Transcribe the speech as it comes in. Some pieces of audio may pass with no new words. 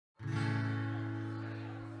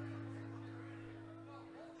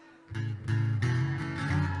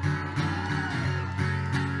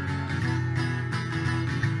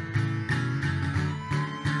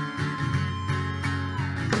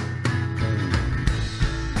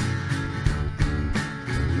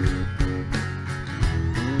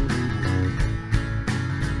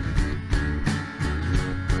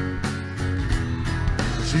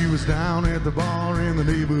goes down at the bar in the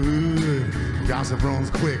neighborhood. Gossip runs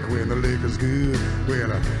quick when the liquor's good.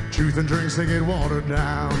 Well, truth and drinks, they get watered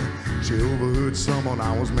down. She overheard someone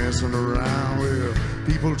I was messing around. Well,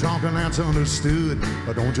 people talking, that's understood.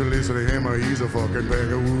 But don't you listen to him or he's a fucking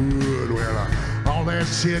bag of wood. Well, all that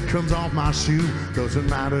shit comes off my shoe. Doesn't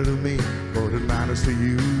matter to me, but it matters to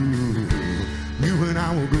you. You and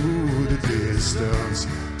I will go the distance.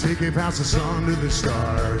 Take it past the sun to the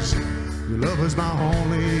stars. Your love is my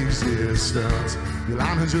only existence. Your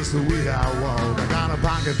line is just the way I walk. I got a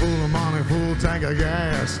pocket full of money, full tank of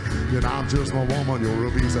gas. You're not just my woman, you're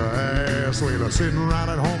a piece of ass. Well, I'm sitting right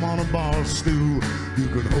at home on a bar stool. You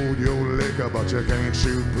can hold your liquor, but you can't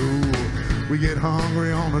shoot pool. We get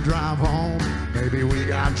hungry on the drive home. Maybe we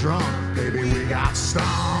got drunk, maybe we got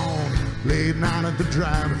stoned. Late night at the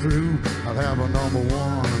drive-thru, I'll have a number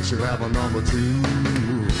one and she'll have a number two.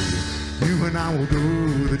 You and I will go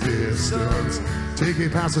the distance. Take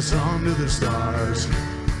it past the sun to the stars.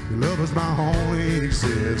 Your love is my only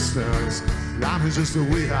existence. Life is just the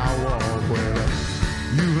way I walk. Well,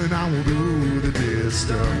 you and I will go the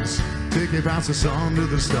distance. Take it past the sun to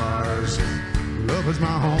the stars. Your love is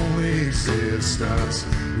my only existence.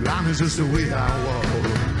 Life is just the way I walk.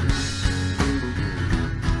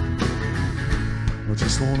 I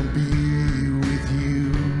just wanna be with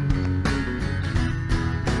you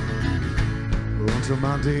until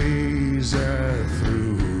my days are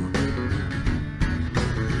through.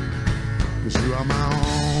 'Cause you are my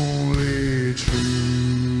only truth.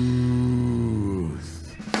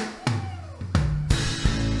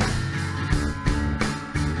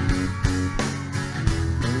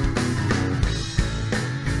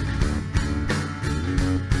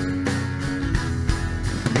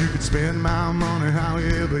 You can spend my money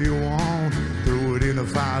however you want. Throw it in the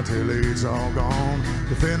fire till it's all gone.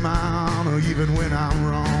 Defend my honor even when I'm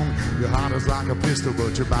wrong. Your heart is like a pistol,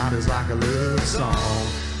 but your body's like a love song.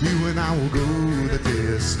 You and I will go the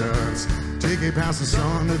distance. Take it past the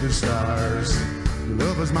sun to the stars. Your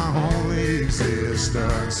love is my only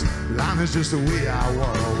existence. Life is just the way I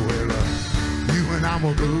walk. Well, you and I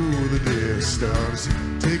will go the distance.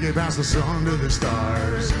 Take it past the sun to the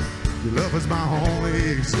stars. Your love is my only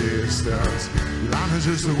existence. Life is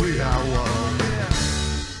just the way I walk.